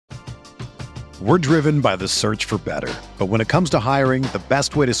We're driven by the search for better. But when it comes to hiring, the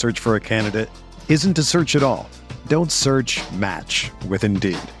best way to search for a candidate isn't to search at all. Don't search, match with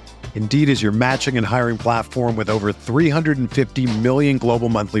Indeed. Indeed is your matching and hiring platform with over 350 million global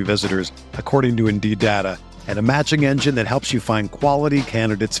monthly visitors, according to Indeed data, and a matching engine that helps you find quality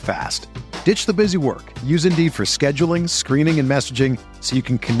candidates fast. Ditch the busy work. Use Indeed for scheduling, screening, and messaging so you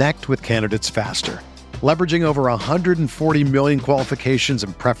can connect with candidates faster. Leveraging over 140 million qualifications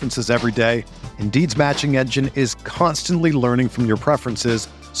and preferences every day, Indeed's matching engine is constantly learning from your preferences,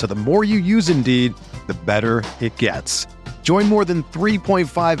 so the more you use Indeed, the better it gets. Join more than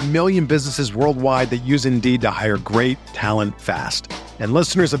 3.5 million businesses worldwide that use Indeed to hire great talent fast. And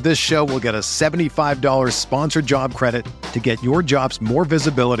listeners of this show will get a $75 sponsored job credit to get your jobs more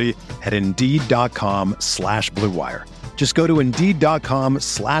visibility at Indeed.com/Blue Wire. Just go to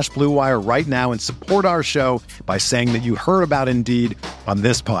Indeed.com/Blue Wire right now and support our show by saying that you heard about Indeed on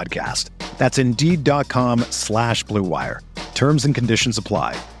this podcast. That's Indeed.com/Blue Wire. Terms and conditions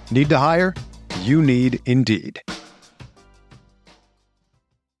apply. Need to hire? You need Indeed.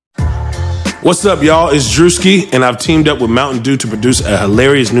 What's up, y'all? It's Drewski, and I've teamed up with Mountain Dew to produce a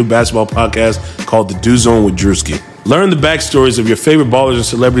hilarious new basketball podcast called The Dew Zone with Drewski. Learn the backstories of your favorite ballers and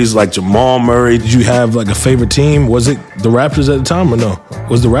celebrities like Jamal Murray. Did you have like a favorite team? Was it the Raptors at the time or no?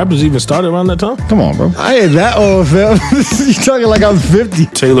 Was the Raptors even started around that time? Come on, bro. I ain't that old, fam. You talking like I was 50.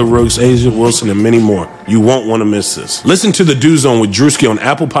 Taylor Rooks, Asia Wilson, and many more. You won't want to miss this. Listen to The Dew Zone with Drewski on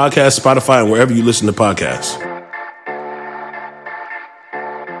Apple Podcasts, Spotify, and wherever you listen to podcasts.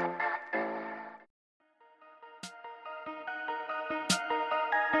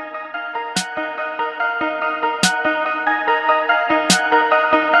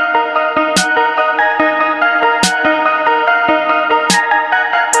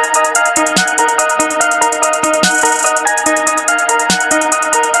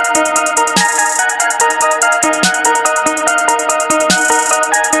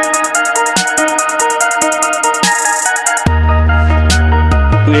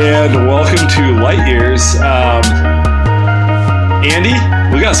 Andy,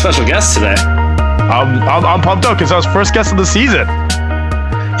 we got a special guest today. I'm pumped up because I was first guest of the season.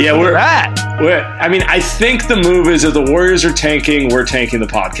 Yeah, I think the move is if the Warriors are tanking, we're tanking the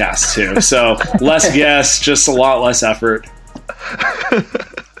podcast too. So less guests, just a lot less effort.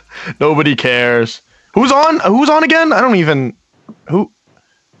 Nobody cares. Who's on? Who's on again? I don't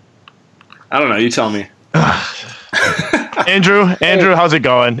know. You tell me. Andrew, how's it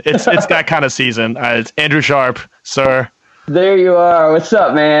going? It's that kind of season. It's Andrew Sharp, sir. There you are. What's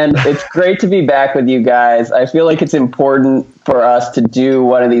up, man? It's great to be back with you guys. I feel like it's important for us to do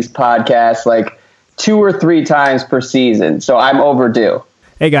one of these podcasts like 2 or 3 times per season. So I'm overdue.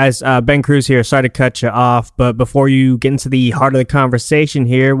 Hey guys, Ben Cruz here. Sorry to cut you off, but before you get into the heart of the conversation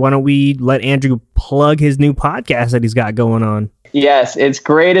here, why don't we let Andrew plug his new podcast that he's got going on? Yes, it's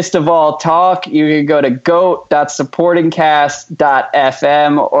Greatest of All Talk. You can go to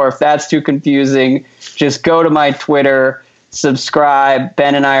goat.supportingcast.fm, or if that's too confusing, just go to my Twitter, subscribe.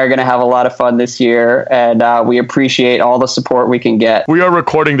 Ben and I are going to have a lot of fun this year, and we appreciate all the support we can get. We are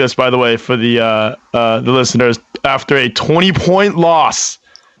recording this, by the way, for the listeners, after a 20-point loss,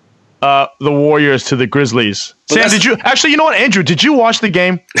 the Warriors to the Grizzlies. Sam, did you actually? You know what, Andrew? Did you watch the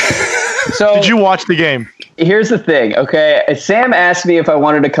game? Did you watch the game? Here's the thing, okay? Sam asked me if I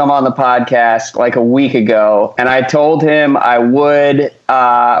wanted to come on the podcast like a week ago, and I told him I would.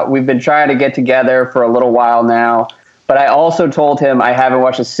 We've been trying to get together for a little while now, but I also told him I haven't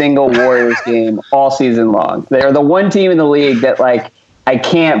watched a single Warriors game all season long. They're the one team in the league that, like, I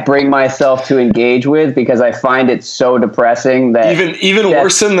can't bring myself to engage with because I find it so depressing that even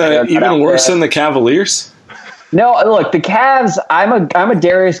worse than the Cavaliers. No, look, the Cavs, I'm a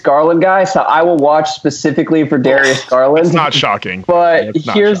Darius Garland guy, so I will watch specifically for Darius Garland. It's not shocking. But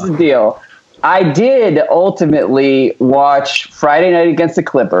here's the deal. I did ultimately watch Friday night against the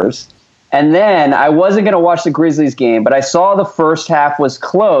Clippers, and then I wasn't going to watch the Grizzlies game, but I saw the first half was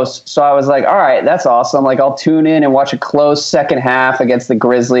close, so I was like, all right, that's awesome. Like, I'll tune in and watch a close second half against the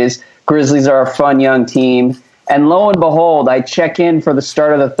Grizzlies. Grizzlies are a fun young team. And lo and behold, I check in for the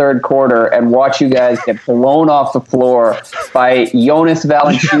start of the third quarter and watch you guys get blown off the floor by Jonas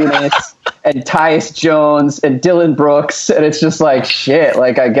Valanciunas and Tyus Jones and Dylan Brooks. And it's just like, shit,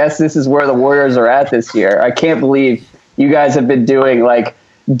 like, I guess this is where the Warriors are at this year. I can't believe you guys have been doing, like,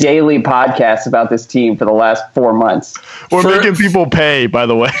 daily podcasts about this team for the last 4 months. We're making people pay, by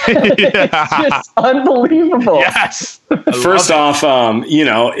the way. It's just unbelievable. Yes. First off,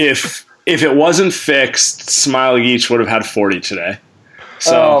 if it wasn't fixed, Smiley Geach would have had 40 today.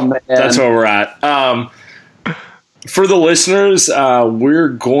 So that's where we're at. For the listeners, we're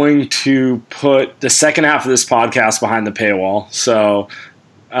going to put the second half of this podcast behind the paywall, so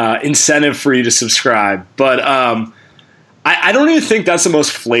incentive for you to subscribe. But I don't even think that's the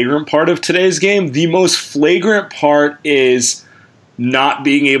most flagrant part of today's game. The most flagrant part is not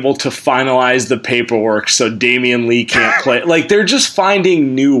being able to finalize the paperwork so Damian Lee can't play. Like, they're just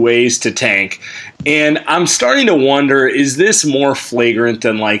finding new ways to tank. And I'm starting to wonder, is this more flagrant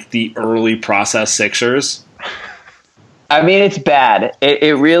than, like, the early process Sixers? I mean, it's bad.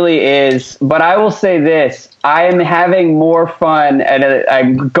 It really is. But I will say this. I am having more fun, and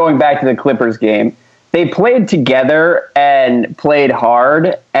I'm going back to the Clippers game. They played together and played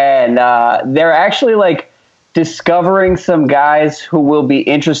hard, and they're actually, like, discovering some guys who will be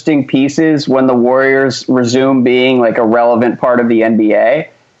interesting pieces when the Warriors resume being like a relevant part of the NBA.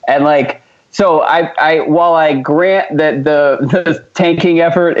 And like, so while I grant that the tanking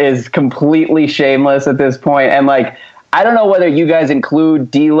effort is completely shameless at this point, and like, I don't know whether you guys include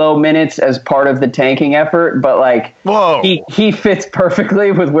D'Lo minutes as part of the tanking effort, but like, he fits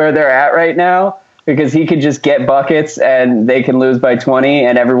perfectly with where they're at right now because he could just get buckets and they can lose by 20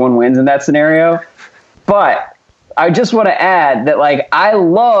 and everyone wins in that scenario. But I just want to add that, like, I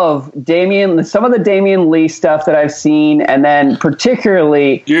love some of the Damian Lee stuff that I've seen, and then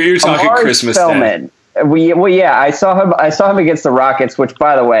particularly you're talking Amari Christmas Spellman. Day. I saw him against the Rockets, which,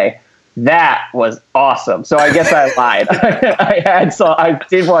 by the way, that was awesome. So I guess I lied. I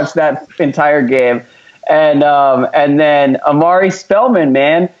did watch that entire game, and then Amari Spellman,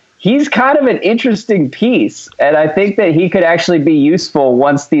 man. He's kind of an interesting piece, and I think that he could actually be useful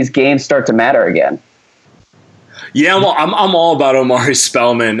once these games start to matter again. Yeah, I'm all about Omari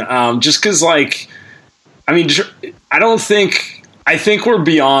Spellman, just because, like, I mean, I think we're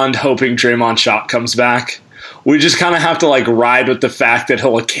beyond hoping Draymond Shot comes back. We just kind of have to, like, ride with the fact that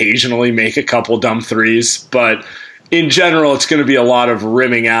he'll occasionally make a couple dumb threes, but in general, it's going to be a lot of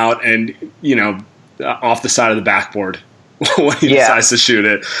rimming out and, you know, off the side of the backboard when he decides to shoot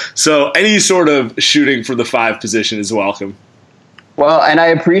it. So any sort of shooting for the 5 position is welcome. Well, and I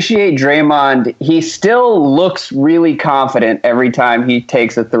appreciate Draymond. He still looks really confident every time he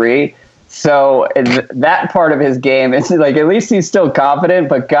takes a 3. So that part of his game is like, at least he's still confident,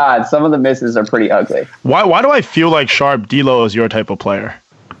 but God, some of the misses are pretty ugly. Why do I feel like Sharp D'Lo is your type of player?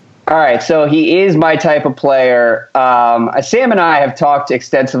 All right, so he is my type of player. Sam and I have talked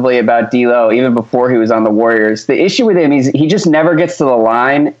extensively about D'Lo even before he was on the Warriors. The issue with him is he just never gets to the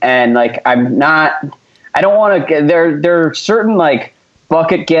line, and like I don't want to. There are certain like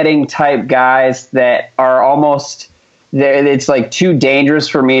bucket getting type guys that are almost there. It's like too dangerous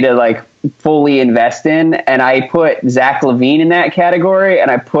for me to like fully invest in, and I put Zach LaVine in that category,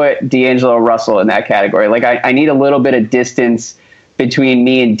 and I put D'Angelo Russell in that category. Like I need a little bit of distance between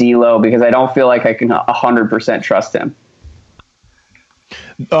me and D'Lo because I don't feel like I can 100% trust him.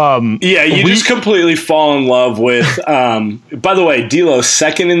 Just completely fall in love with. By the way, D'Lo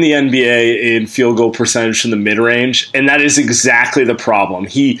second in the NBA in field goal percentage from the mid range, and that is exactly the problem.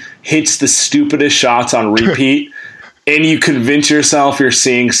 He hits the stupidest shots on repeat, and you convince yourself you're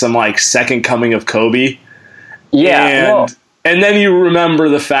seeing some like second coming of Kobe. Yeah, and then you remember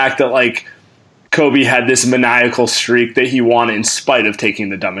the fact that like Kobe had this maniacal streak that he won in spite of taking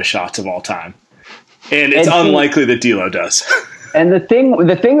the dumbest shots of all time, and it's unlikely that D'Lo does. And the thing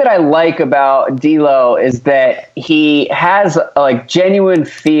that I like about D'Lo is that he has like genuine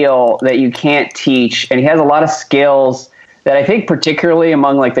feel that you can't teach, and he has a lot of skills that I think particularly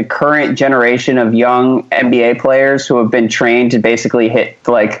among like the current generation of young NBA players who have been trained to basically hit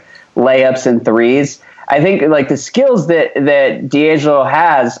like layups and threes. I think like the skills that D'Angelo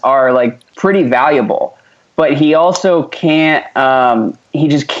has are like pretty valuable, but he also can't. He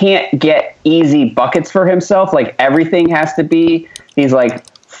just can't get easy buckets for himself. Like everything has to be these like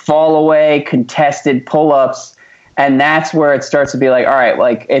fall away contested pull-ups. And that's where it starts to be like, all right,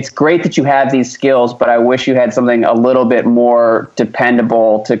 like it's great that you have these skills, but I wish you had something a little bit more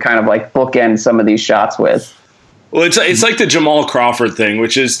dependable to kind of like bookend some of these shots with. Well, it's like the Jamal Crawford thing,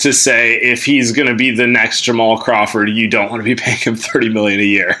 which is to say if he's going to be the next Jamal Crawford, you don't want to be paying him $30 million a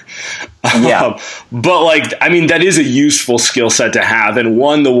year. Yeah. But like, I mean, that is a useful skill set to have, and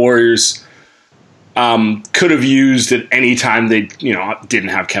one the Warriors could have used at any time they, didn't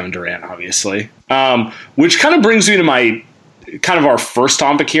have Kevin Durant, obviously. Which kind of brings me to my kind of our first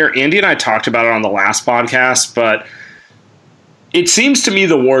topic here. Andy and I talked about it on the last podcast, but it seems to me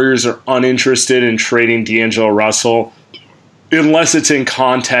the Warriors are uninterested in trading D'Angelo Russell unless it's in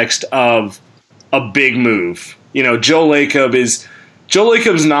context of a big move. Joe Lacob's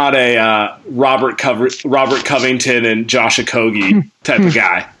not a Robert Covington and Josh Okogie type of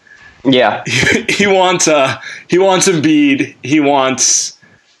guy. Yeah. He wants Embiid. He wants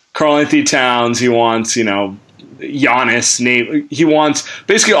Karl-Anthony Towns. He wants, Giannis. He wants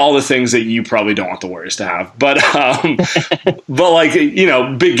basically all the things that you probably don't want the Warriors to have. But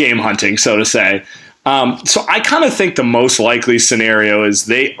big game hunting, so to say. So I kind of think the most likely scenario is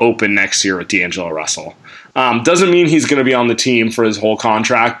they open next year with D'Angelo Russell. Doesn't mean he's going to be on the team for his whole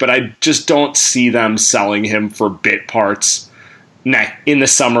contract, but I just don't see them selling him for bit parts in the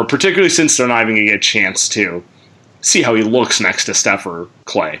summer, particularly since they're not even going to get a chance to see how he looks next to Steph or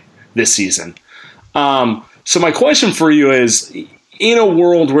Clay this season. So my question for you is, in a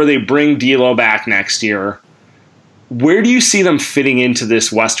world where they bring D'Lo back next year, where do you see them fitting into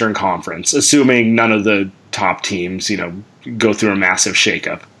this Western Conference, assuming none of the top teams, go through a massive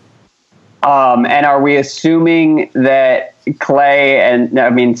shakeup? And are we assuming that Clay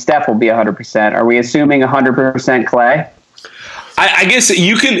Steph will be 100%? Are we assuming 100% Clay? I guess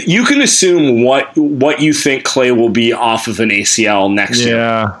you can assume what you think Clay will be off of an ACL next year.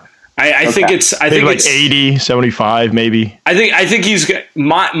 Yeah. I think it's 80, 75 maybe. I think he's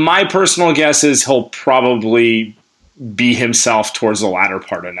my personal guess is he'll probably be himself towards the latter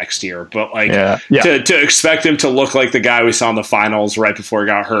part of next year. But to expect him to look like the guy we saw in the finals right before he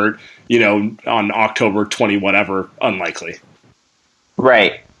got hurt, on October 20 whatever, unlikely.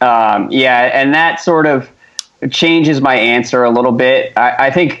 Right. And that sort of changes my answer a little bit.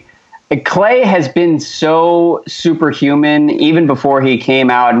 I think Clay has been so superhuman even before he came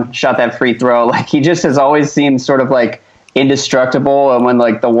out and shot that free throw. Like, he just has always seemed sort of like indestructible. And when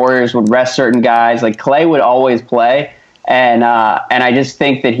the Warriors would rest certain guys, Clay would always play. And I just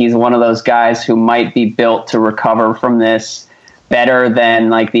think that he's one of those guys who might be built to recover from this better than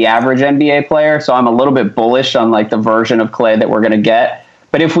the average NBA player. So I'm a little bit bullish on the version of Clay that we're going to get.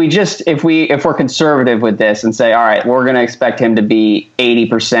 But if we're conservative with this and say, all right, we're going to expect him to be 80%,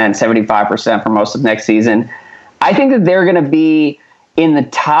 75% for most of next season, I think that they're going to be in the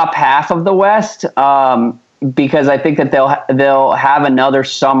top half of the West, because I think that they'll have another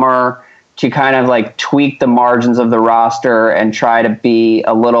summer to kind of tweak the margins of the roster and try to be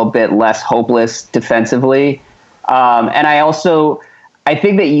a little bit less hopeless defensively. And I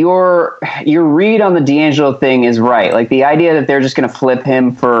think that your read on the D'Angelo thing is right. The idea that they're just going to flip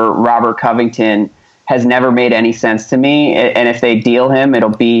him for Robert Covington has never made any sense to me. And if they deal him, it'll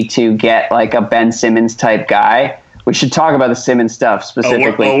be to get a Ben Simmons type guy. We should talk about the Simmons stuff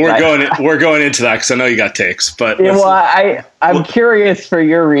specifically. We're going into that because I know you got takes. But I'm curious for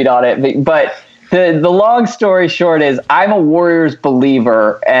your read on it. But the long story short is I'm a Warriors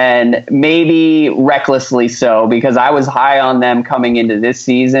believer, and maybe recklessly so, because I was high on them coming into this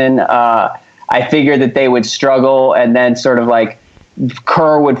season. I figured that they would struggle, and then sort of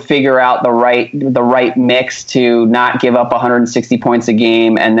Kerr would figure out the right mix to not give up 160 points a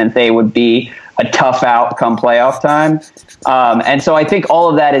game, and then they would be a tough out come playoff time. And so I think all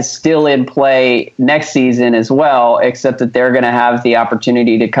of that is still in play next season as well, except that they're going to have the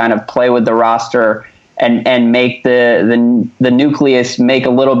opportunity to kind of play with the roster and make the nucleus make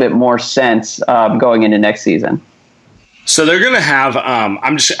a little bit more sense going into next season. So they're going to have.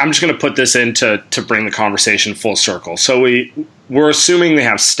 I'm just going to put this in to bring the conversation full circle. So we're assuming they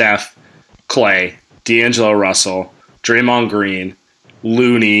have Steph, Clay, D'Angelo Russell, Draymond Green,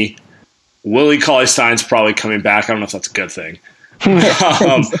 Looney. Willie Cauley-Stein's probably coming back. I don't know if that's a good thing.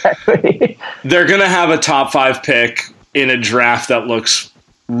 Exactly. They're going to have a top 5 pick in a draft that looks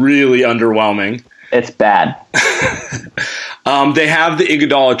really underwhelming. It's bad. They have the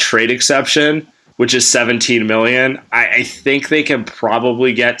Iguodala trade exception, which is $17 million. I think they can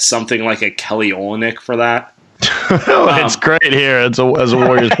probably get something like a Kelly Olynyk for that. It's great here as a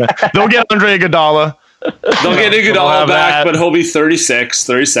Warriors fan. They'll get Andre Iguodala. They'll get Iguodala back, but he'll be 36,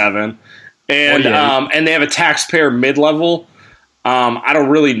 37. And they have a taxpayer mid-level. I don't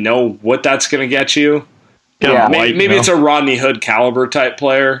really know what that's going to get you. Maybe it's a Rodney Hood caliber type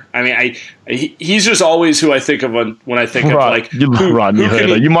player. I mean, he's just always who I think of when I think of Rodney Hood.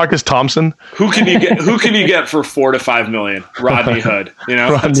 Are you Marcus Thompson? Who can you get? Who can you get for $4 to $5 million? Rodney Hood.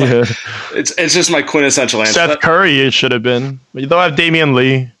 Rodney Hood. It's just my quintessential answer. Seth Curry, it should have been. But they'll have Damian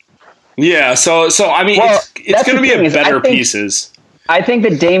Lee. Yeah. So I mean, it's going to be better pieces. I think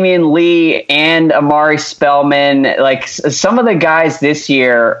that Damian Lee and Amari Spellman, some of the guys this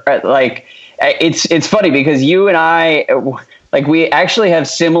year, it's funny because you and I, we actually have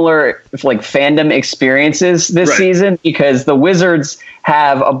similar fandom experiences this season, because the Wizards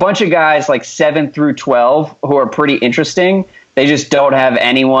have a bunch of guys 7 through 12 who are pretty interesting. They just don't have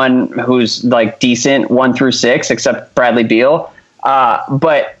anyone who's decent 1 through 6 except Bradley Beal.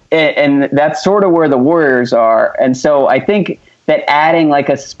 And that's sort of where the Warriors are. And so I think that adding like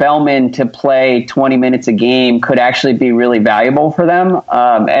a Spellman to play 20 minutes a game could actually be really valuable for them.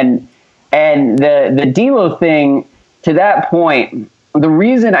 And the D'Lo thing, to that point, the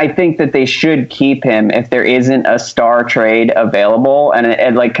reason I think that they should keep him if there isn't a star trade available,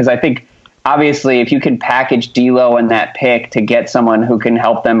 and like, because I think obviously if you can package D'Lo and that pick to get someone who can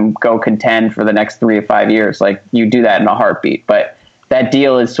help them go contend for the next 3 to 5 years, like you do that in a heartbeat. But that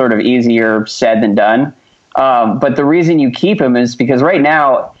deal is sort of easier said than done. But the reason you keep him is because right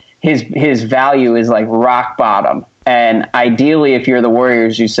now his value is like rock bottom. And ideally, if you're the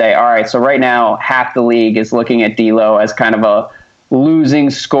Warriors, you say, all right, so right now half the league is looking at D'Lo as kind of a losing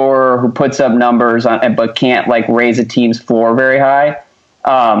scorer who puts up numbers but can't like raise a team's floor very high.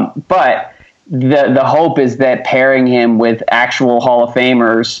 But the hope is that pairing him with actual Hall of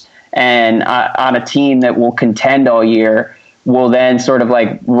Famers and on a team that will contend all year will then sort of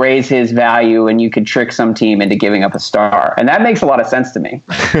like raise his value, and you could trick some team into giving up a star. And that makes a lot of sense to me.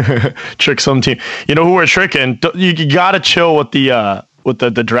 Trick some team. You know who we're tricking? You got to chill with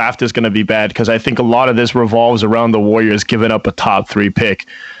the draft is going to be bad, because I think a lot of this revolves around the Warriors giving up a top 3 pick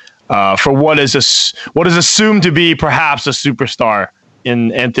for what is assumed to be perhaps a superstar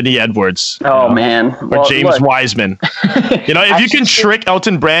in Anthony Edwards. Man. Or James Wiseman. If you can trick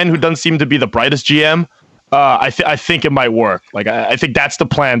Elton Brand, who doesn't seem to be the brightest GM, I think it might work. Like I think that's the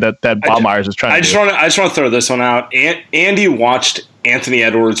plan that Bob Myers is trying to do. I just want to throw this one out. Andy watched Anthony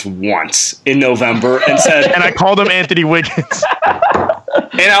Edwards once in November and said, and I called him Anthony Wiggins.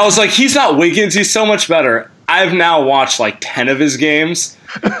 And I was like, he's not Wiggins. He's so much better. I've now watched like 10 of his games,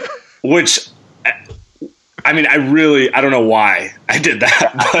 which, I mean, I don't know why I did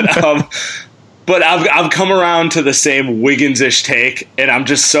that, but I've come around to the same Wiggins-ish take, and I'm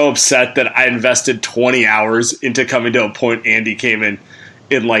just so upset that I invested 20 hours into coming to a point Andy came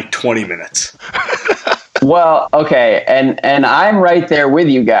in like 20 minutes. Well, okay, and I'm right there with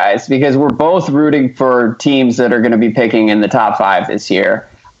you guys, because we're both rooting for teams that are going to be picking in the top 5 this year.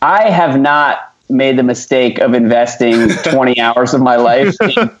 I have not made the mistake of investing 20 hours of my life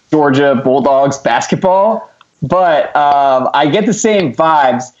in Georgia Bulldogs basketball, but I get the same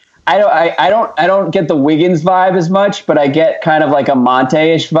vibes. I don't get the Wiggins vibe as much, but I get kind of like a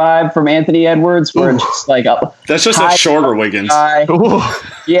Monte-ish vibe from Anthony Edwards, where it's just like that's just a shorter Wiggins.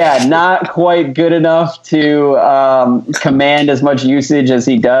 Yeah, not quite good enough to command as much usage as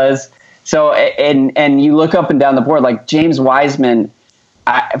he does. So and you look up and down the board, like James Wiseman.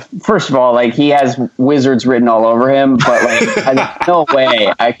 First of all, like he has Wizards written all over him, but like there's no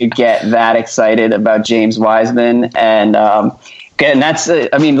way I could get that excited about James Wiseman. And that's,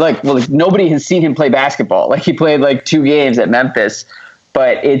 nobody has seen him play basketball. Like he played like 2 games at Memphis,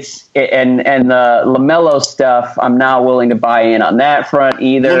 but and the LaMelo stuff, I'm not willing to buy in on that front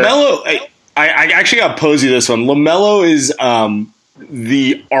either. LaMelo, I actually got to pose you this one. LaMelo is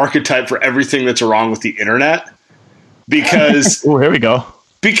the archetype for everything that's wrong with the internet, because here we go.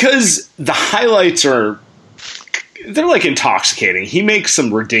 Because the highlights they're like intoxicating. He makes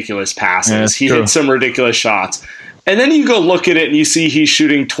some ridiculous passes. He hits some ridiculous shots. And then you go look at it and you see he's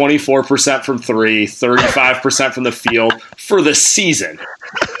shooting 24% from 3, 35% from the field for the season.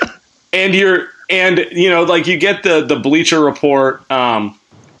 And you get the Bleacher Report,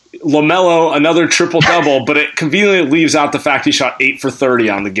 LaMelo, another triple-double, but it conveniently leaves out the fact he shot 8 for 30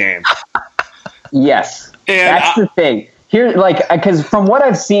 on the game. Yes. And that's the thing. Here, because from what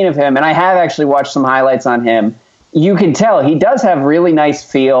I've seen of him, and I have actually watched some highlights on him, you can tell he does have really nice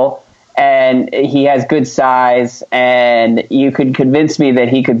feel, and he has good size, and you could convince me that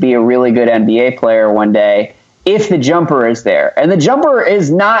he could be a really good NBA player one day if the jumper is there. And the jumper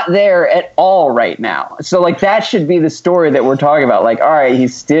is not there at all right now. So, that should be the story that we're talking about. All right,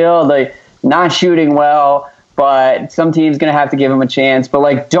 he's still not shooting well, but some team's going to have to give him a chance.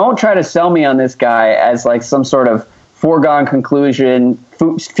 But, don't try to sell me on this guy as, some sort of foregone conclusion,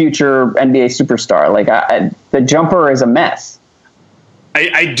 future NBA superstar. The jumper is a mess.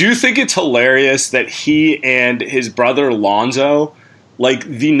 I do think it's hilarious that he and his brother Lonzo,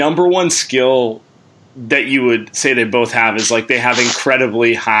 the number one skill that you would say they both have is they have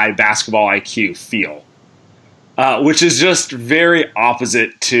incredibly high basketball IQ feel, which is just very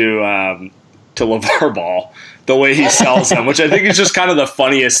opposite to LeVar Ball, the way he sells them, which I think is just kind of the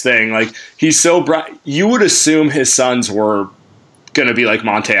funniest thing. He's so bright. You would assume his sons were going to be like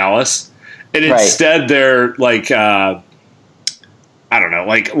Monte Ellis, and instead they're I don't know,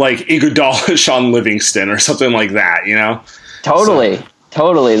 like Iguodala, Sean Livingston, or something like that, you know? Totally.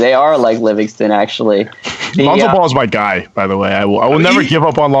 They are like Livingston, actually. Lonzo Ball is my guy, by the way. I will never give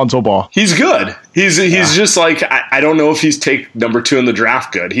up on Lonzo Ball. He's good. He's just I don't know if he's take number 2 in the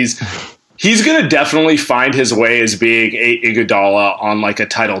draft good. He's he's going to definitely find his way as being a Iguodala on like a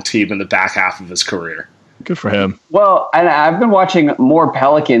title team in the back half of his career. Good for him. Well, and I've been watching more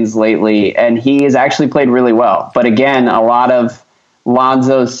Pelicans lately, and he has actually played really well. But again, a lot of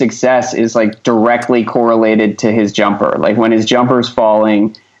Lonzo's success is like directly correlated to his jumper. Like when his jumper's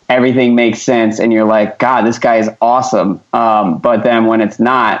falling, everything makes sense, and you're like, God, this guy is awesome. But then when it's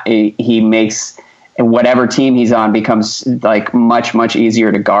not, he makes whatever team he's on becomes like much, much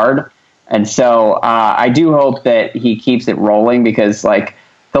easier to guard. And so I do hope that he keeps it rolling, because like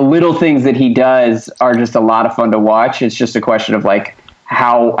the little things that he does are just a lot of fun to watch. It's just a question of like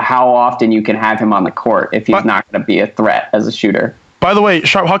how often you can have him on the court if he's not going to be a threat as a shooter. By the way,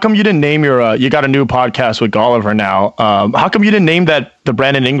 Sharp, how come you didn't name your? You got a new podcast with Golliver now. How come you didn't name that the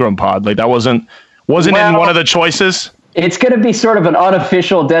Brandon Ingram pod? Like that wasn't in one of the choices. It's going to be sort of an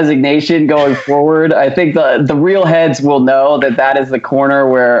unofficial designation going forward. I think the real heads will know that is the corner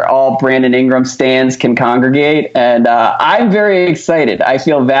where all Brandon Ingram stands can congregate. And I'm very excited. I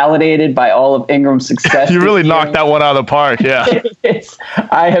feel validated by all of Ingram's success. You really knocked that one out of the park. Yeah.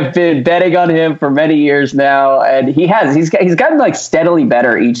 I have been betting on him for many years now. And he's gotten like steadily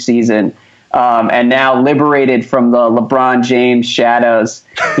better each season. And now liberated from the LeBron James shadows,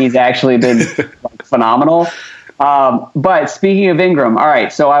 he's actually been like, phenomenal. But speaking of Ingram, all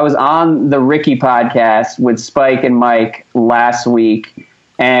right, so I was on the Ricky podcast with Spike and Mike last week,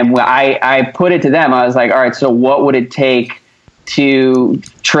 and I put it to them. I was like, all right, so what would it take to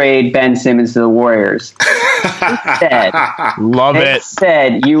trade Ben Simmons to the Warriors? They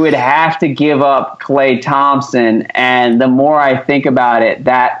said you would have to give up Klay Thompson, and the more I think about it,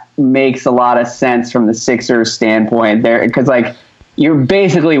 that makes a lot of sense from the Sixers standpoint there, because like, you're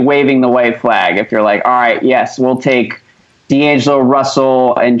basically waving the white flag if you're like, all right, yes, we'll take D'Angelo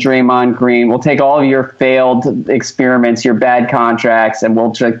Russell and Draymond Green. We'll take all of your failed experiments, your bad contracts, and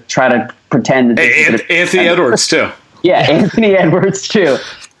we'll try to pretend that Anthony Edwards too. Yeah, Anthony Edwards too.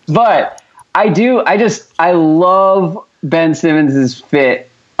 But I love Ben Simmons' fit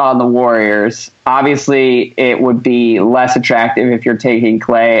on the Warriors. Obviously, it would be less attractive if you're taking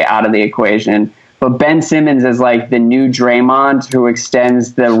Klay out of the equation. But Ben Simmons is like the new Draymond who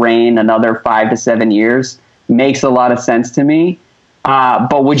extends the reign another 5 to 7 years. Makes a lot of sense to me.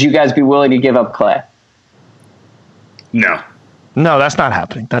 But would you guys be willing to give up Klay? No. No, that's not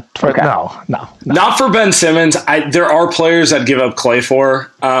happening. Okay. No. Not for Ben Simmons. There are players I'd give up Klay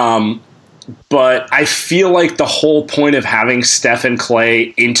for. But I feel like the whole point of having Steph and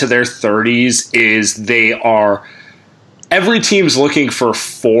Klay into their 30s is every team's looking for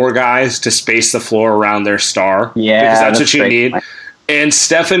 4 guys to space the floor around their star. Yeah, because that's what you need. And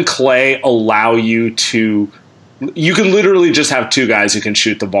Steph and Klay allow you to. You can literally just have 2 guys who can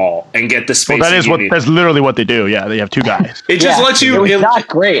shoot the ball and get the space. Well, that's literally what they do. Yeah, they have 2 guys. It just lets you. It's not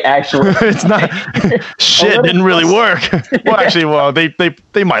great, actually. It's not. Shit didn't really work. Well, actually,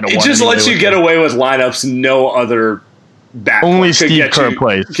 they might have. It just lets you get away with lineups no other back only Steve Kerr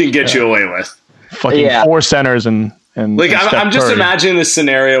plays can get you away with. Fucking 4 centers and like I'm just imagining this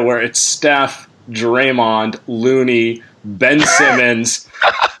scenario where it's Steph, Draymond, Looney, Ben Simmons,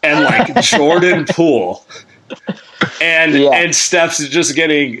 and like Jordan Poole, and Steph's just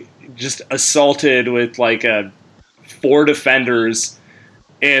getting assaulted with like 4 defenders,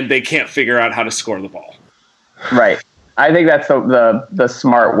 and they can't figure out how to score the ball. Right. I think that's the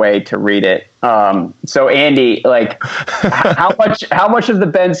smart way to read it. So Andy, like, how much of the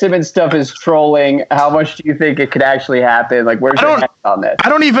Ben Simmons stuff is trolling? How much do you think it could actually happen? Like, where's your head on this? I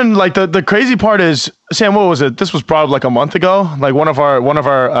don't even like the crazy part is, Sam, what was it? This was probably like a month ago. Like one of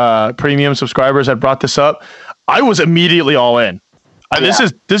our premium subscribers had brought this up. I was immediately all in. This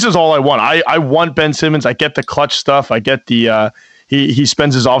is all I want. I want Ben Simmons. I get the clutch stuff. I get the he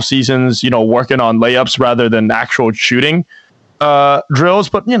spends his off seasons, working on layups rather than actual shooting drills.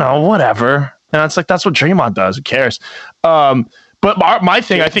 But whatever. And it's like that's what Draymond does. Who cares? But my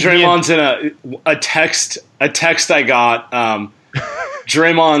thing, I think Draymond's in a text I got.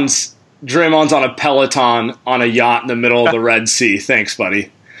 Draymond's on a Peloton on a yacht in the middle of the Red Sea. Thanks, buddy.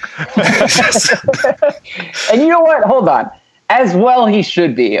 And you know what? Hold on. As well he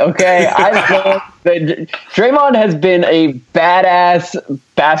should be, okay? I love that Draymond has been a badass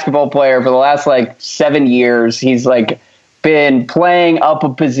basketball player for the last, 7 years. He's, been playing up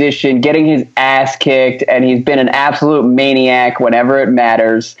a position, getting his ass kicked, and he's been an absolute maniac whenever it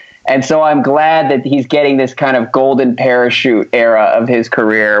matters. And so I'm glad that he's getting this kind of golden parachute era of his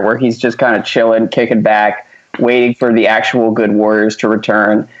career where he's just kind of chilling, kicking back, waiting for the actual good Warriors to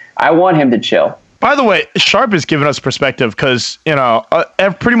return. I want him to chill. By the way, Sharp has given us perspective because,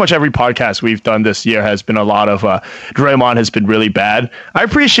 pretty much every podcast we've done this year has been a lot of Draymond has been really bad. I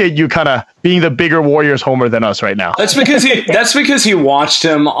appreciate you kind of being the bigger Warriors homer than us right now. That's because he watched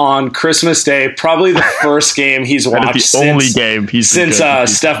him on Christmas Day, probably the first game he's watched since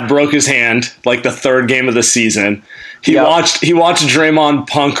Steph broke his hand, like the third game of the season. He watched Draymond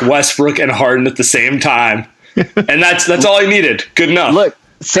punk Westbrook and Harden at the same time. And that's all he needed. Good enough. Look,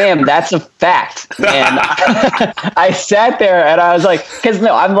 Sam, that's a fact. And I sat there and I was like, because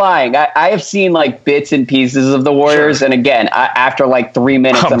no, I'm lying. I have seen like bits and pieces of the Warriors. Sure. And again, after like 3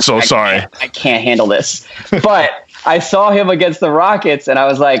 minutes, I'm so sorry. I can't handle this. But I saw him against the Rockets and I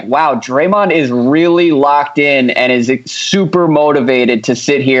was like, wow, Draymond is really locked in and is super motivated to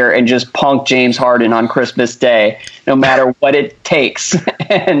sit here and just punk James Harden on Christmas Day, no matter what it takes.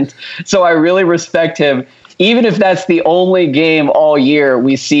 And so I really respect him. Even if that's the only game all year,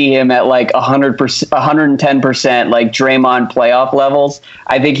 we see him at like 100%, 110%, like Draymond playoff levels.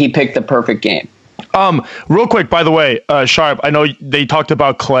 I think he picked the perfect game. Real quick, by the way, Sharp, I know they talked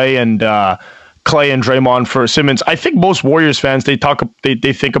about Clay and Draymond for Simmons. I think most Warriors fans, they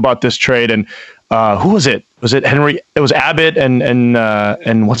think about this trade and who was it? Was it Henry? It was Abbott and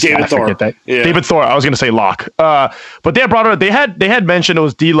what's David Thor. Yeah. David Thor. I was going to say Locke. But they brought it. They had mentioned it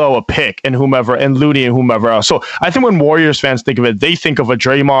was D'Lo, a pick, and whomever, and Looney and whomever else. So I think when Warriors fans think of it, they think of a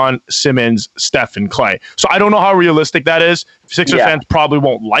Draymond, Simmons, Steph, and Clay. So I don't know how realistic that is. Sixers fans probably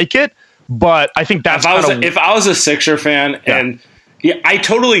won't like it, but I think that's if I was a Sixer fan, and I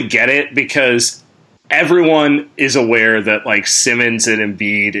totally get it because everyone is aware that like Simmons and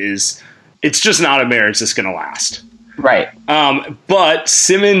Embiid it's just not a marriage that's going to last. Right. But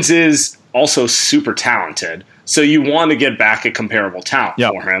Simmons is also super talented. So you want to get back a comparable talent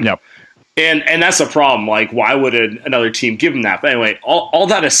for him. Yep. And that's the problem. Like, why would another team give him that? But anyway, all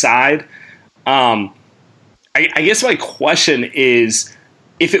that aside, I guess my question is,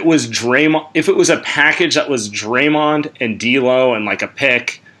 if it was a package that was Draymond and D'Lo and like a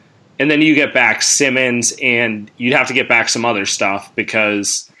pick, and then you get back Simmons and you'd have to get back some other stuff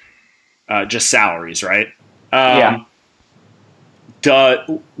because just salaries, right? Where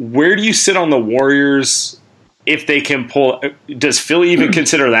do you sit on the Warriors if they can pull? Does Philly even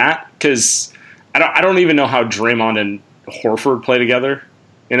consider that? Because I don't even know how Draymond and Horford play together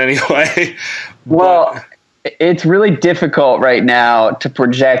in any way. Well, it's really difficult right now to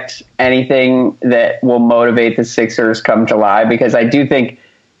project anything that will motivate the Sixers come July, because I do think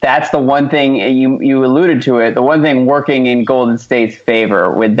that's the one thing you alluded to it. The one thing working in Golden State's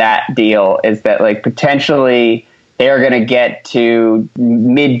favor with that deal is that like potentially they're going to get to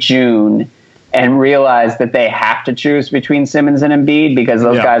mid-June and realize that they have to choose between Simmons and Embiid because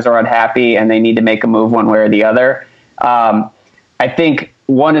those guys are unhappy and they need to make a move one way or the other. I think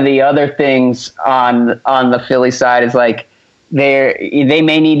one of the other things on the Philly side is like they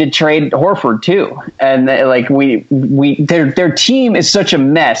may need to trade Horford too, and their team is such a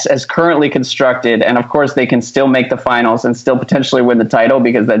mess as currently constructed, and of course they can still make the finals and still potentially win the title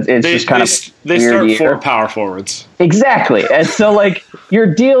because they start 4 power forwards. Exactly, and so like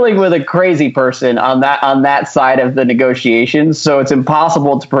you're dealing with a crazy person on that side of the negotiations, so it's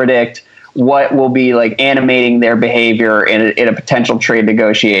impossible to predict what will be like animating their behavior in a potential trade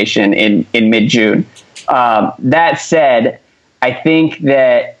negotiation in mid-June. That said, I think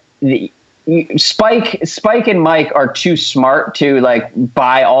that Spike and Mike are too smart to like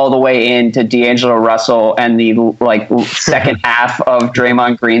buy all the way into D'Angelo Russell and the like second half of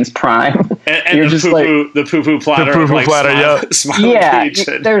Draymond Green's prime. And you're just the poo-poo platter. The poo-poo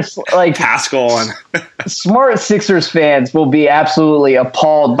platter, there's like Pascal and smart Sixers fans will be absolutely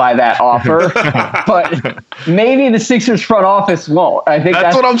appalled by that offer, but maybe the Sixers front office won't. I think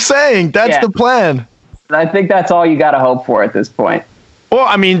that's what I'm saying. That's the plan. I think that's all you got to hope for at this point. Well,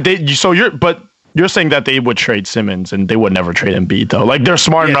 I mean, you're saying that they would trade Simmons and they would never trade Embiid, though. Like they're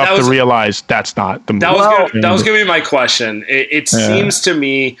smart enough to realize that's not the move. That was going to be my question. It seems to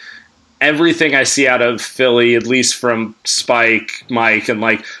me everything I see out of Philly, at least from Spike, Mike, and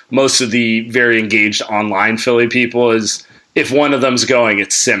like most of the very engaged online Philly people, is if one of them's going,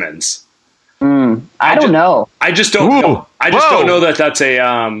 it's Simmons. I don't know. I just don't know. I just don't know that that's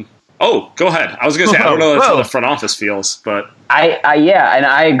a. Oh, go ahead. I was going to say, I don't know that's how the front office feels, but and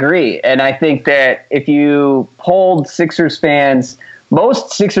I agree. And I think that if you polled Sixers fans,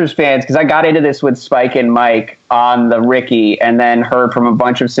 most Sixers fans, because I got into this with Spike and Mike on the Ricky, and then heard from a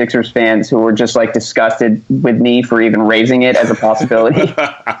bunch of Sixers fans who were just like disgusted with me for even raising it as a possibility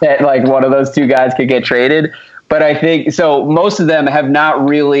that like one of those two guys could get traded. But I think so. Most of them have not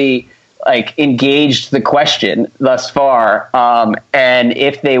really like engaged the question thus far. And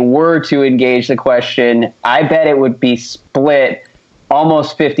if they were to engage the question, I bet it would be split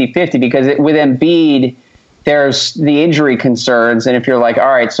almost 50-50 because with Embiid, there's the injury concerns. And if you're like, all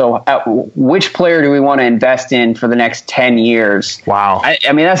right, so which player do we want to invest in for the next 10 years? Wow.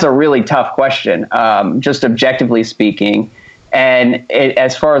 I mean, that's a really tough question, just objectively speaking. And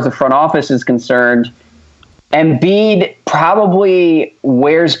as far as the front office is concerned, Embiid probably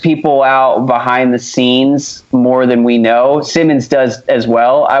wears people out behind the scenes more than we know. Simmons does as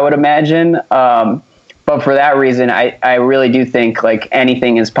well, I would imagine. But for that reason, I really do think like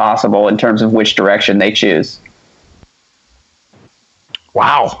anything is possible in terms of which direction they choose.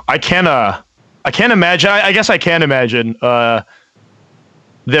 Wow, I can't imagine. I guess I can imagine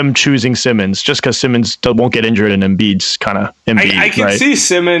them choosing Simmons just because Simmons won't get injured and Embiid's kind of Embiid. I can right? see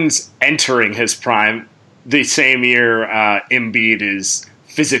Simmons entering his prime the same year Embiid is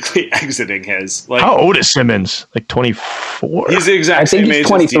physically exiting his. Like, how old is Simmons? Like 24? He's the exact same age. I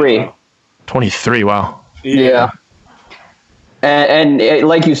think he's 23. 23. Wow. Yeah. And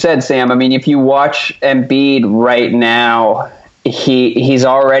like you said, Sam, I mean, if you watch Embiid right now,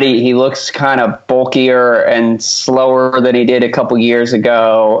 he looks kind of bulkier and slower than he did a couple years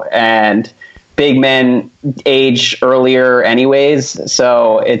ago, and big men age earlier anyways.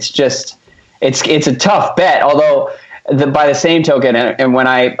 So it's just it's a tough bet. Although by the same token, and when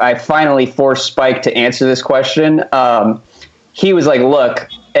I finally forced Spike to answer this question, he was like, look,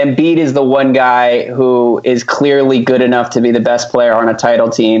 Embiid is the one guy who is clearly good enough to be the best player on a title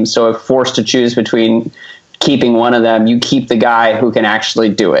team. So if forced to choose between keeping one of them, you keep the guy who can actually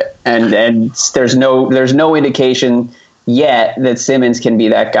do it. And there's no indication yet that Simmons can be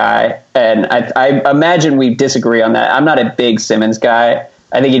that guy. And I imagine we disagree on that. I'm not a big Simmons guy.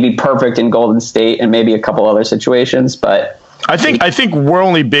 I think he'd be perfect in Golden State and maybe a couple other situations, but I think we're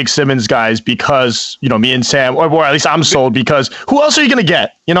only big Simmons guys because, me and Sam, or at least I'm sold, because who else are you going to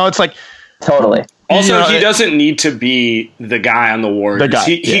get? It's like totally. Also, he doesn't need to be the guy on the Warriors.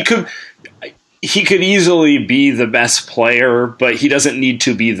 He could easily be the best player, but he doesn't need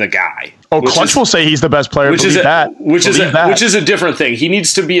to be the guy. Oh, Clutch will say he's the best player. Which is a different thing. He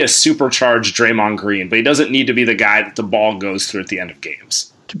needs to be a supercharged Draymond Green, but he doesn't need to be the guy that the ball goes through at the end of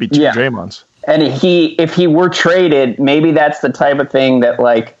games. Could be two Draymonds. And if he were traded, maybe that's the type of thing that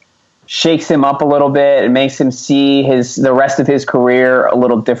like shakes him up a little bit and makes him see the rest of his career a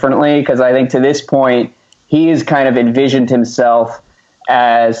little differently. Because I think to this point, he has kind of envisioned himself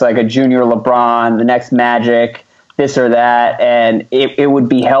as like a junior LeBron, the next Magic, this or that. And it would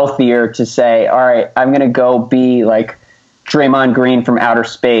be healthier to say, all right, I'm going to go be like Draymond Green from outer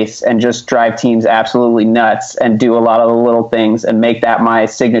space and just drive teams absolutely nuts and do a lot of the little things and make that my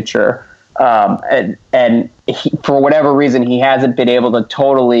signature. And for whatever reason, he hasn't been able to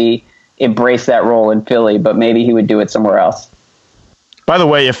totally embrace that role in Philly, but maybe he would do it somewhere else. By the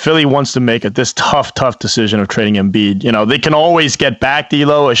way, if Philly wants to make this tough decision of trading Embiid, they can always get back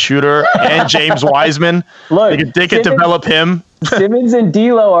D'Lo, a shooter, and James Wiseman. Look, they could develop him. Simmons and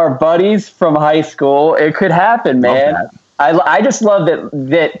D'Lo are buddies from high school. It could happen, man. Okay. I just love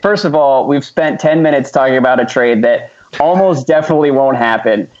that, first of all, we've spent 10 minutes talking about a trade that almost definitely won't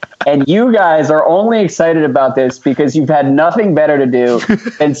happen. And you guys are only excited about this because you've had nothing better to do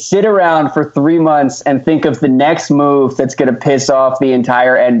than sit around for 3 months and think of the next move that's going to piss off the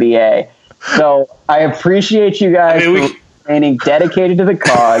entire NBA. So I appreciate you guys for remaining dedicated to the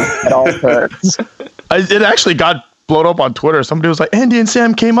cause at all turns. It actually got blown up on Twitter. Somebody was like, Andy and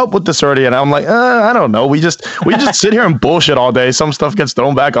Sam came up with this already. And I'm like, I don't know. We just sit here and bullshit all day. Some stuff gets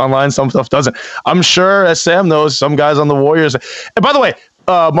thrown back online. Some stuff doesn't. I'm sure, as Sam knows, some guys on the Warriors. And by the way,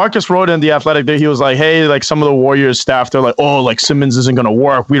 Marcus wrote in The Athletic that he was like, hey, like some of the Warriors staff, they're like, oh, like Simmons isn't going to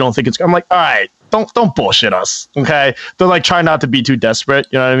work. We don't think it's. I'm like, all right, don't bullshit us. Okay. They're like, try not to be too desperate.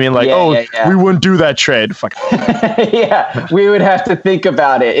 You know what I mean? Like, we wouldn't do that trade. Fuck. Yeah. We would have to think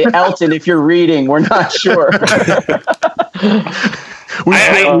about it. Elton, if you're reading, we're not sure. I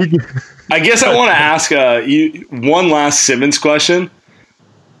guess I want to ask one last Simmons question.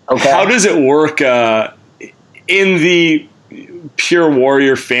 Okay. How does it work in the pure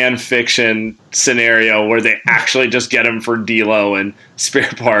Warrior fan fiction scenario where they actually just get him for D'Lo and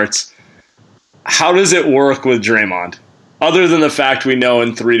spare parts? How does it work with Draymond? Other than the fact we know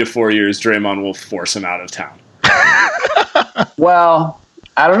in 3 to 4 years, Draymond will force him out of town. Well,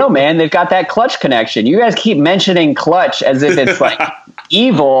 I don't know, man. They've got that Clutch connection. You guys keep mentioning Clutch as if it's like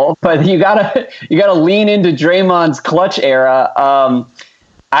evil, but you gotta lean into Draymond's Clutch era.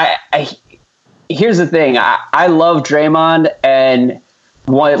 Here's the thing. I love Draymond, and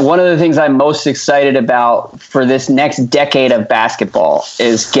one of the things I'm most excited about for this next decade of basketball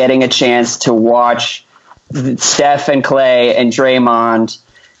is getting a chance to watch Steph and Clay and Draymond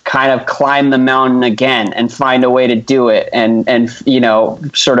kind of climb the mountain again and find a way to do it and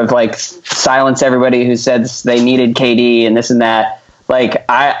sort of like silence everybody who said they needed KD and this and that. Like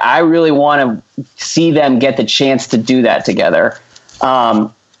I really want to see them get the chance to do that together.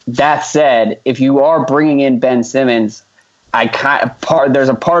 That said, if you are bringing in Ben Simmons, there's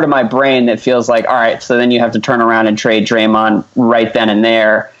a part of my brain that feels like, all right, so then you have to turn around and trade Draymond right then and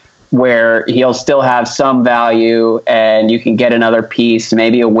there, where he'll still have some value and you can get another piece,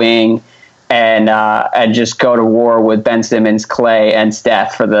 maybe a wing, and just go to war with Ben Simmons, Clay, and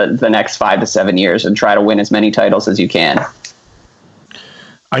Steph for the next 5 to 7 years and try to win as many titles as you can.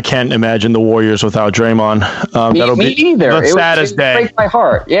 I can't imagine the Warriors without Draymond. That'll me be either. the saddest day. Break my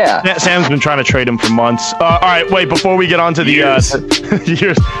heart. Yeah. Sam's been trying to trade him for months. All right, wait. Before we get on to the years,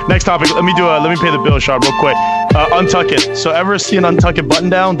 next topic, let me pay the bill, Shard, real quick. Untuck It. So ever see an Untuck It button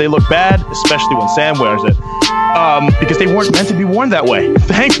down? They look bad, especially when Sam wears it, because they weren't meant to be worn that way.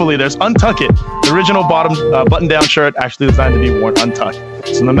 Thankfully, there's Untuck It, the original bottom button down shirt, actually designed to be worn untucked.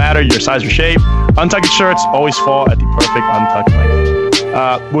 So no matter your size or shape, Untuck It shirts always fall at the perfect untucked length.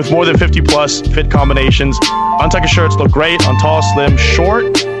 With more than 50 plus fit combinations, Untucked shirts look great on tall, slim,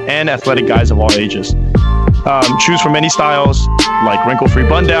 short, and athletic guys of all ages. Choose from many styles like wrinkle-free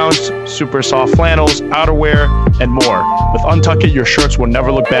button-downs, super soft flannels, outerwear, and more. With Untucked, your shirts will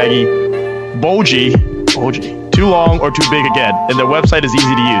never look baggy, bulgy, too long, or too big again. And their website is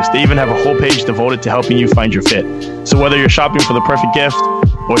easy to use. They even have a whole page devoted to helping you find your fit. So whether you're shopping for the perfect gift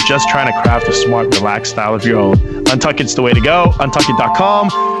or just trying to craft a smart, relaxed style of your own, Untucked's the way to go. Untucked.com.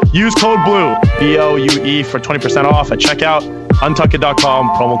 Use code BLUE, BLUE, for 20% off at checkout. Untucked.com,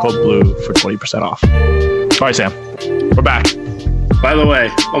 promo code BLUE for 20% off. All right, Sam, we're back. By the way,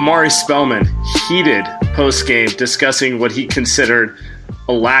 Omari Spellman, heated post-game, discussing what he considered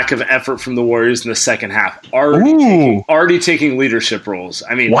a lack of effort from the Warriors in the second half. Already taking leadership roles.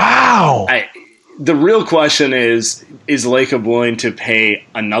 I mean, wow. The real question is Lacob willing to pay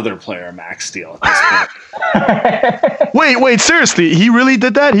another player a max deal at this point? Wait, seriously? He really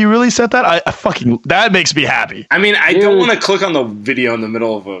did that? He really said that? I that makes me happy. I mean, I don't want to click on the video in the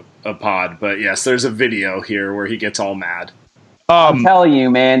middle of a pod, but yes, there's a video here where he gets all mad. I'm telling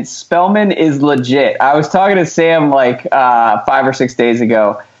you, man, Spellman is legit. I was talking to Sam like 5 or 6 days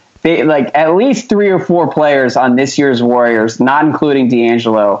ago. They like at least 3 or 4 players on this year's Warriors, not including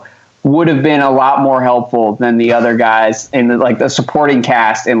D'Angelo, would have been a lot more helpful than the other guys in the supporting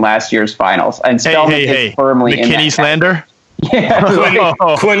cast in last year's finals. And Spellman is firmly in McKinney slander. Yeah,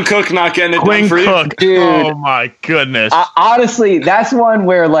 Quinn Cook not getting it done for you, dude. Oh my goodness! Honestly, that's one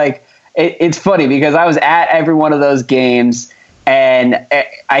where like it's funny because I was at every one of those games, and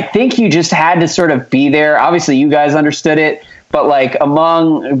I think you just had to sort of be there. Obviously, you guys understood it, but like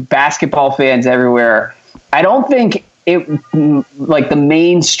among basketball fans everywhere, I don't think it like the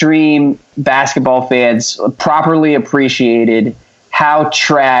mainstream basketball fans properly appreciated how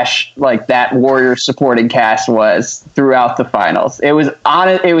trash like that Warriors supporting cast was throughout the finals. It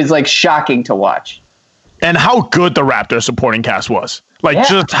was like shocking to watch. And how good the Raptors supporting cast was. Like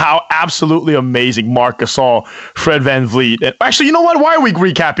just how absolutely amazing Marc Gasol, Fred VanVleet. And actually, you know what? Why are we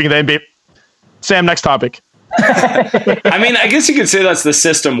recapping the NBA? Sam, next topic. I mean, I guess you could say that's the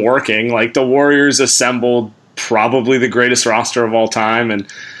system working. Like the Warriors assembled probably the greatest roster of all time, and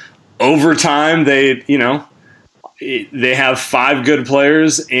over time they have 5 good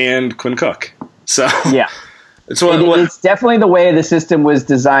players and Quinn Cook. So yeah, it's definitely the way the system was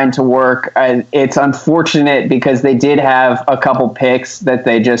designed to work. And it's unfortunate because they did have a couple picks that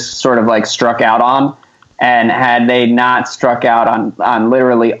they just sort of like struck out on. And had they not struck out on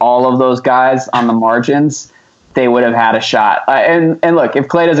literally all of those guys on the margins, they would have had a shot. And look, if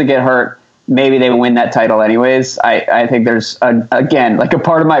Clay doesn't get hurt, maybe they win that title anyways. I think there's, again, like a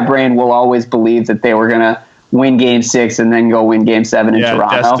part of my brain will always believe that they were going to win Game 6 and then go win Game 7 in Toronto.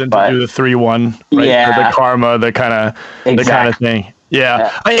 Destined to do the 3-1, right? Yeah. The karma, the kind of thing.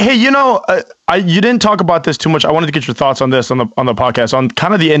 Yeah. Hey, you didn't talk about this too much. I wanted to get your thoughts on this on the podcast, on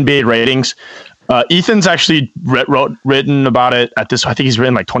kind of the NBA ratings. Ethan's actually written about it at this. I think he's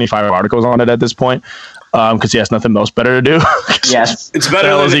written like 25 articles on it at this point. Because he has nothing else better to do. Yes, it's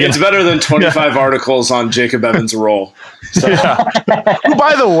better than 25 articles on Jacob Evans' role. So. Yeah.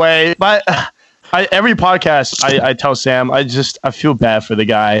 By the way, every podcast I tell Sam, I feel bad for the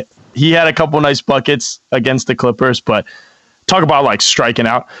guy. He had a couple nice buckets against the Clippers, but talk about like striking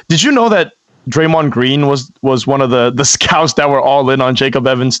out. Did you know that Draymond Green was one of the scouts that were all in on Jacob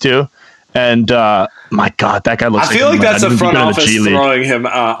Evans too? And my God, that guy looks. I feel like that's the front office throwing him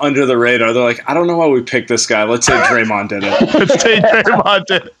under the radar. They're like, I don't know why we picked this guy. Let's say Draymond did it. Let's say Draymond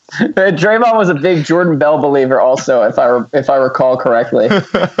did it. Draymond was a big Jordan Bell believer, also, if I recall correctly.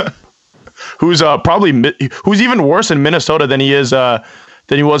 Who's even worse in Minnesota than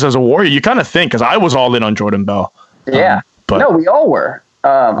he was as a Warrior. You kind of think, because I was all in on Jordan Bell. Yeah, no, we all were.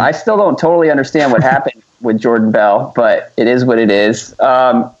 I still don't totally understand what happened with Jordan Bell, but it is what it is.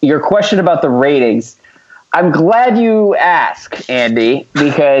 Your question about the ratings, I'm glad you asked, Andy,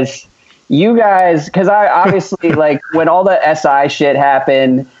 because you guys, because I obviously like when all the SI shit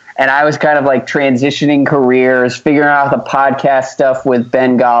happened and I was kind of like transitioning careers, figuring out the podcast stuff with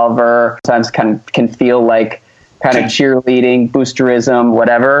Ben Golliver, sometimes can feel like kind of cheerleading, boosterism,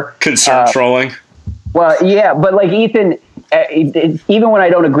 whatever. Concern trolling. Well, yeah, but like Ethan, even when I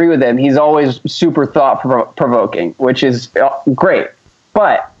don't agree with him, he's always super thought-provoking, which is great.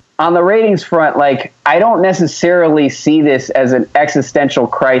 But on the ratings front, like I don't necessarily see this as an existential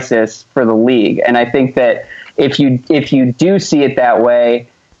crisis for the league. And I think that if you do see it that way,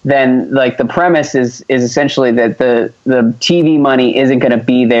 then like the premise is essentially that the TV money isn't going to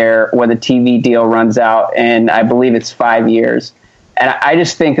be there when the TV deal runs out, and I believe it's 5 years. And I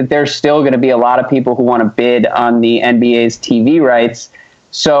just think that there's still going to be a lot of people who want to bid on the NBA's TV rights.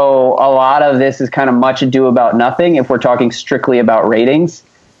 So a lot of this is kind of much ado about nothing if we're talking strictly about ratings.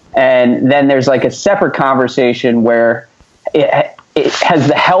 And then there's like a separate conversation where it has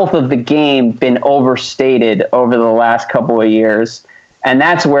the health of the game been overstated over the last couple of years. And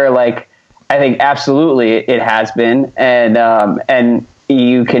that's where like I think absolutely it has been. And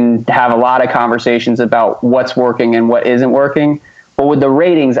you can have a lot of conversations about what's working and what isn't working. But with the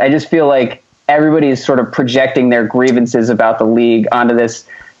ratings, I just feel like everybody is sort of projecting their grievances about the league onto this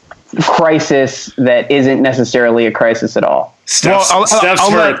crisis that isn't necessarily a crisis at all. Steph's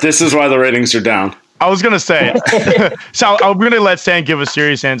hurt. This is why the ratings are down. I was going to say, so I'm going to let Stan give a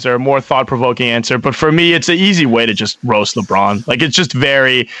serious answer, a more thought-provoking answer. But for me, it's an easy way to just roast LeBron. Like, it's just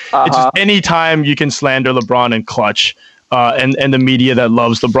it's just anytime you can slander LeBron and clutch, and the media that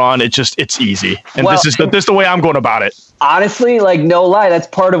loves LeBron, it's easy. And this is the way I'm going about it. Honestly, like no lie, that's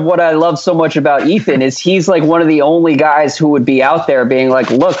part of what I love so much about Ethan is he's like one of the only guys who would be out there being like,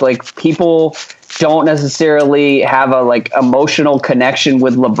 look, like people don't necessarily have a like emotional connection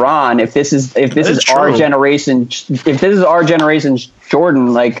with LeBron. If this is our generation's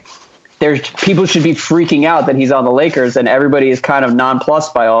Jordan, like there's people should be freaking out that he's on the Lakers, and everybody is kind of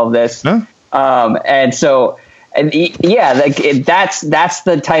nonplussed by all of this. Huh? And so. And yeah, like that's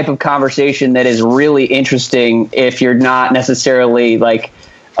the type of conversation that is really interesting if you're not necessarily like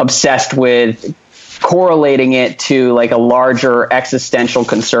obsessed with correlating it to like a larger existential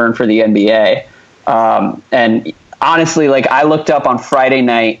concern for the NBA. And honestly, like I looked up on Friday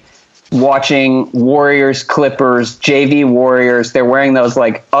night watching Warriors, Clippers, JV Warriors. They're wearing those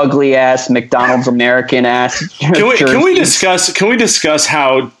like ugly ass McDonald's American ass. Can we discuss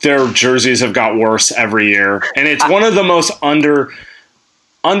how their jerseys have got worse every year? And it's one of the most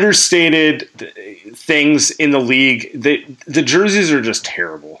understated things in the league. The jerseys are just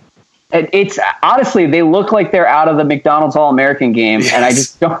terrible. It's honestly, they look like they're out of the McDonald's All-American game.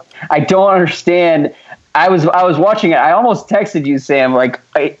 Yes. And I don't understand. I was watching it. I almost texted you, Sam, like,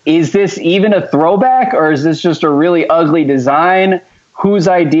 is this even a throwback or is this just a really ugly design? Whose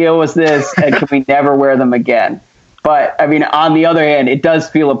idea was this? And can we never wear them again? But I mean, on the other hand, it does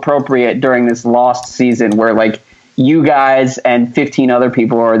feel appropriate during this lost season where like you guys and 15 other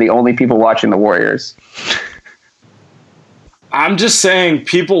people are the only people watching the Warriors. I'm just saying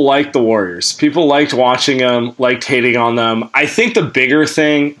people like the Warriors. People liked watching them, liked hating on them. I think the bigger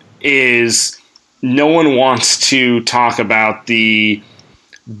thing is no one wants to talk about the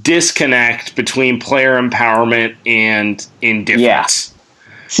disconnect between player empowerment and indifference.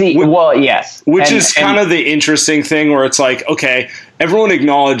 Yeah. See, well, yes. Which is kind of the interesting thing where it's like, okay, everyone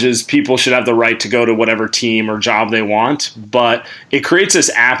acknowledges people should have the right to go to whatever team or job they want, but it creates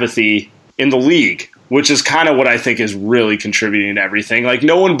this apathy in the league, which is kind of what I think is really contributing to everything. Like,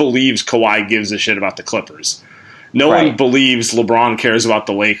 no one believes Kawhi gives a shit about the Clippers. No one believes LeBron cares about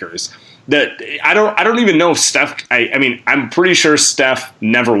the Lakers. That I don't even know if Steph. I mean, I'm pretty sure Steph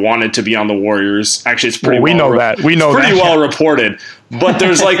never wanted to be on the Warriors. Actually, it's pretty. We know that. Well reported. But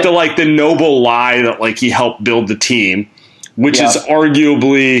there's like the noble lie that like he helped build the team, which is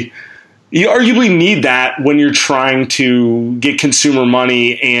arguably you need that when you're trying to get consumer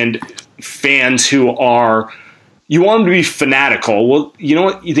money and fans who are. You want them to be fanatical. Well, you know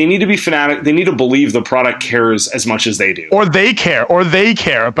what? They need to be fanatic. They need to believe the product cares as much as they do. Or they care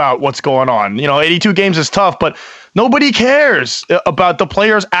about what's going on. 82 games is tough, but Nobody cares about the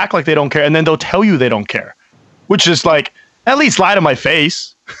players. Act like they don't care, and then they'll tell you they don't care, which is like, at least lie to my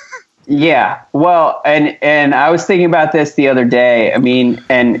face. Yeah, well, and I was thinking about this the other day. I mean,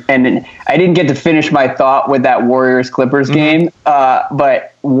 and I didn't get to finish my thought with that Warriors-Clippers game.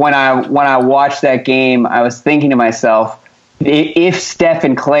 But when I watched that game, I was thinking to myself, if Steph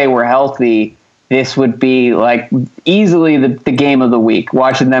and Clay were healthy, this would be like easily the game of the week.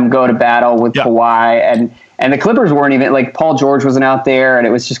 Watching them go to battle with Kawhi, and the Clippers weren't even like, Paul George wasn't out there, and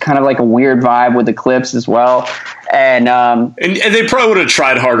it was just kind of like a weird vibe with the Clips as well. And they probably would have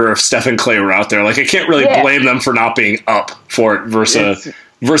tried harder if Steph and Clay were out there. Like, I can't really blame them for not being up for it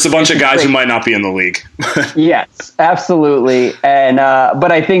versus a bunch of guys who might not be in the league. Yes, absolutely. And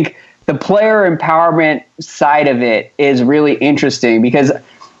but I think the player empowerment side of it is really interesting, because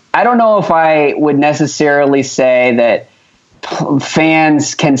I don't know if I would necessarily say that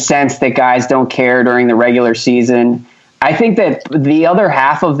fans can sense that guys don't care during the regular season. I think that the other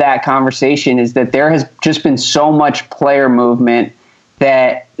half of that conversation is that there has just been so much player movement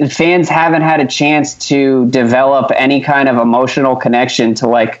that fans haven't had a chance to develop any kind of emotional connection to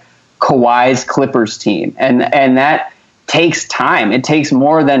like Kawhi's Clippers team. And that takes time. It takes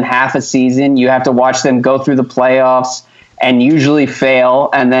more than half a season. You have to watch them go through the playoffs and usually fail.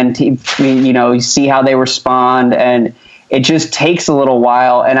 And then, you see how they respond, and it just takes a little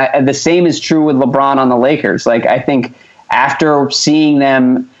while. And the same is true with LeBron on the Lakers. Like, I think after seeing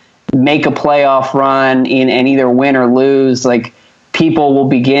them make a playoff run and either win or lose, like, people will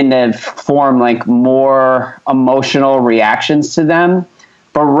begin to form like more emotional reactions to them.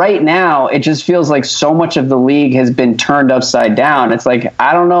 But right now, it just feels like so much of the league has been turned upside down. It's like,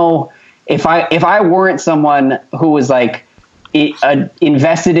 I don't know if I weren't someone who was like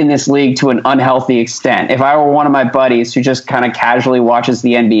invested in this league to an unhealthy extent. If I were one of my buddies who just kind of casually watches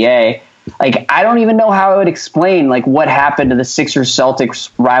the NBA, like, I don't even know how I would explain like what happened to the Sixers-Celtics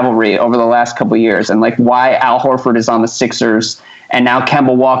rivalry over the last couple of years, and like why Al Horford is on the Sixers and now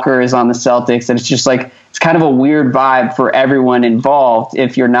Kemba Walker is on the Celtics. And it's just like, it's kind of a weird vibe for everyone involved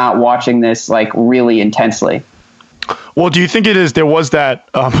if you're not watching this like really intensely. Well, do you think it is? There was that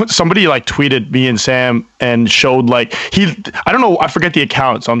somebody like tweeted me and Sam and showed like I don't know, I forget the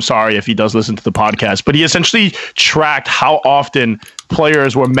account, so I'm sorry if he does listen to the podcast, but he essentially tracked how often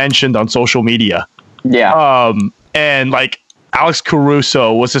players were mentioned on social media. Yeah. And like Alex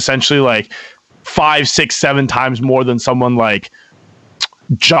Caruso was essentially like 5, 6, 7 times more than someone like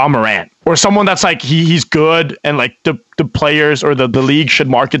Ja Morant, or someone that's like he's good, and like the players or the league should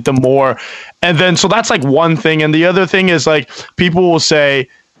market them more. And then so that's like one thing. And the other thing is like people will say,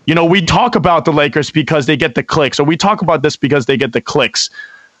 we talk about the Lakers because they get the clicks, or we talk about this because they get the clicks.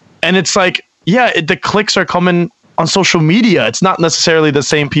 And it's like, the clicks are coming on social media. It's not necessarily the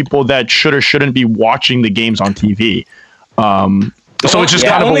same people that should or shouldn't be watching the games on TV. So it's just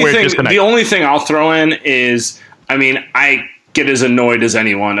kind of a weird disconnect. The only thing I'll throw in is, I mean, I get as annoyed as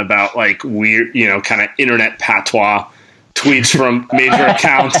anyone about like weird, kind of internet patois tweets from major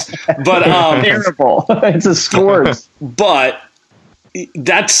accounts, but terrible. It's a sport. But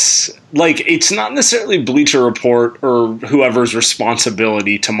that's like, it's not necessarily Bleacher Report or whoever's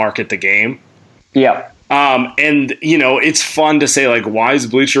responsibility to market the game. Yeah. And it's fun to say like, why is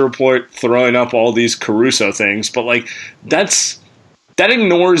Bleacher Report throwing up all these Caruso things? But like, that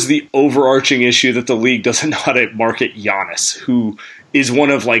ignores the overarching issue that the league doesn't know how to market Giannis, who is one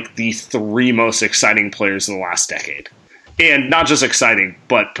of like the 3 most exciting players in the last decade. And not just exciting,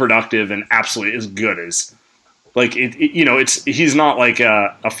 but productive and absolutely as good as, like, he's not like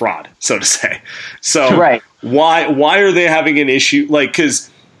a fraud, so to say. So right. Why are they having an issue? Like, because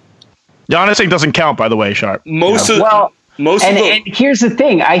Giannis thing doesn't count, by the way, Sharp. And here's the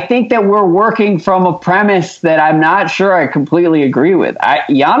thing. I think that we're working from a premise that I'm not sure I completely agree with.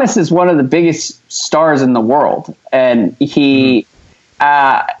 Giannis is one of the biggest stars in the world. And he,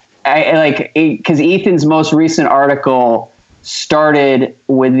 because Ethan's most recent article started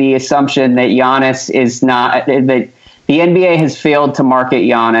with the assumption that Giannis is not, that the NBA has failed to market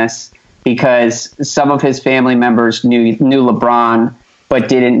Giannis because some of his family members knew LeBron but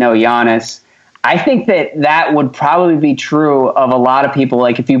didn't know Giannis. I think that would probably be true of a lot of people.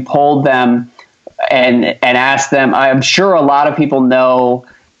 Like, if you polled them and asked them, I'm sure a lot of people know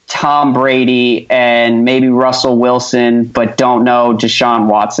Tom Brady and maybe Russell Wilson, but don't know Deshaun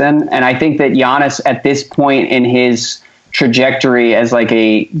Watson. And I think that Giannis at this point in his trajectory as like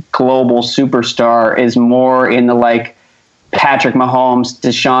a global superstar is more in the like Patrick Mahomes,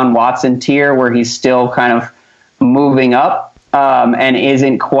 Deshaun Watson tier, where he's still kind of moving up. And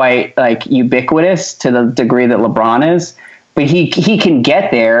isn't quite like ubiquitous to the degree that LeBron is, but he can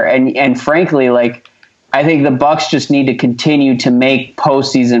get there. And frankly, like, I think the Bucks just need to continue to make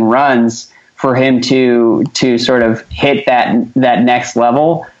postseason runs for him to sort of hit that next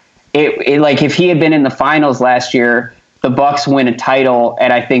level. It like if he had been in the finals last year, the Bucks win a title,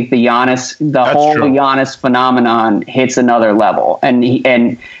 and I think the whole Giannis phenomenon hits another level. And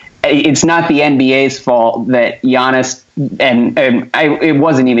it's not the NBA's fault that Giannis it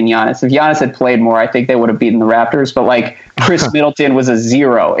wasn't even Giannis. If Giannis had played more, I think they would have beaten the Raptors. But like Chris Middleton was a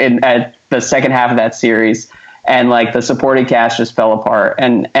zero at the second half of that series, and like the supporting cast just fell apart.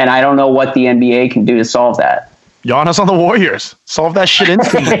 And I don't know what the NBA can do to solve that. Giannis on the Warriors. Solve that shit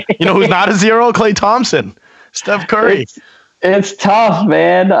instantly. You know who's not a zero? Klay Thompson. Steph Curry. It's tough,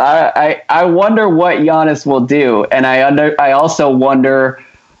 man. I wonder what Giannis will do. And I also wonder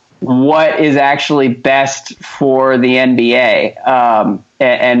what is actually best for the NBA.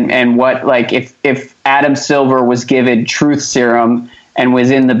 And what, like, if Adam Silver was given truth serum and was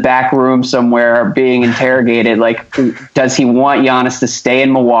in the back room somewhere being interrogated, like, does he want Giannis to stay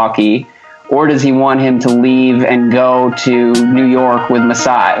in Milwaukee? Or does he want him to leave and go to New York with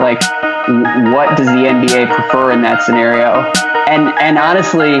Masai? Like, what does the NBA prefer in that scenario? And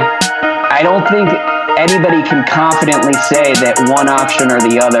honestly, I don't think anybody can confidently say that one option or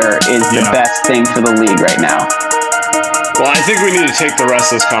the other is the best thing for the league right now. Well, I think we need to take the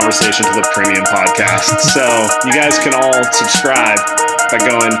rest of this conversation to the premium podcast. So you guys can all subscribe by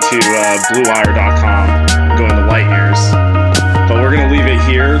going to BlueWire.com, going to Light Years. But we're going to leave it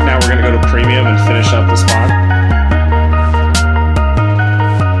here. Now we're going to go to premium and finish up this pod.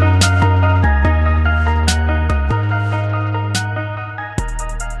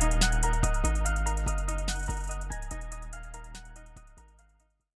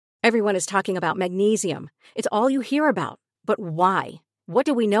 Everyone is talking about magnesium. It's all you hear about. But why? What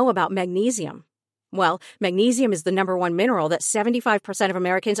do we know about magnesium? Well, magnesium is the number one mineral that 75% of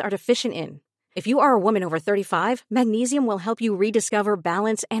Americans are deficient in. If you are a woman over 35, magnesium will help you rediscover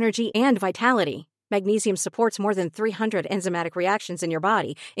balance, energy, and vitality. Magnesium supports more than 300 enzymatic reactions in your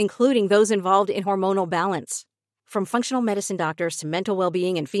body, including those involved in hormonal balance. From functional medicine doctors to mental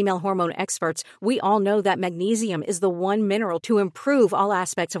well-being and female hormone experts, we all know that magnesium is the one mineral to improve all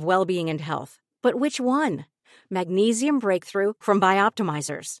aspects of well-being and health. But which one? Magnesium Breakthrough from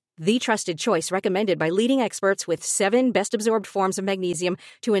Bioptimizers, the trusted choice recommended by leading experts with 7 best-absorbed forms of magnesium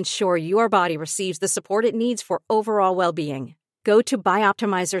to ensure your body receives the support it needs for overall well-being. Go to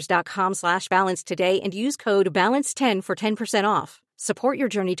bioptimizers.com/balance today and use code BALANCE10 for 10% off. Support your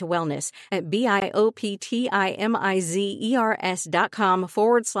journey to wellness at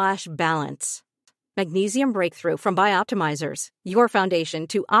bioptimizers.com/balance. Magnesium Breakthrough from Bioptimizers, your foundation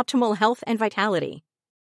to optimal health and vitality.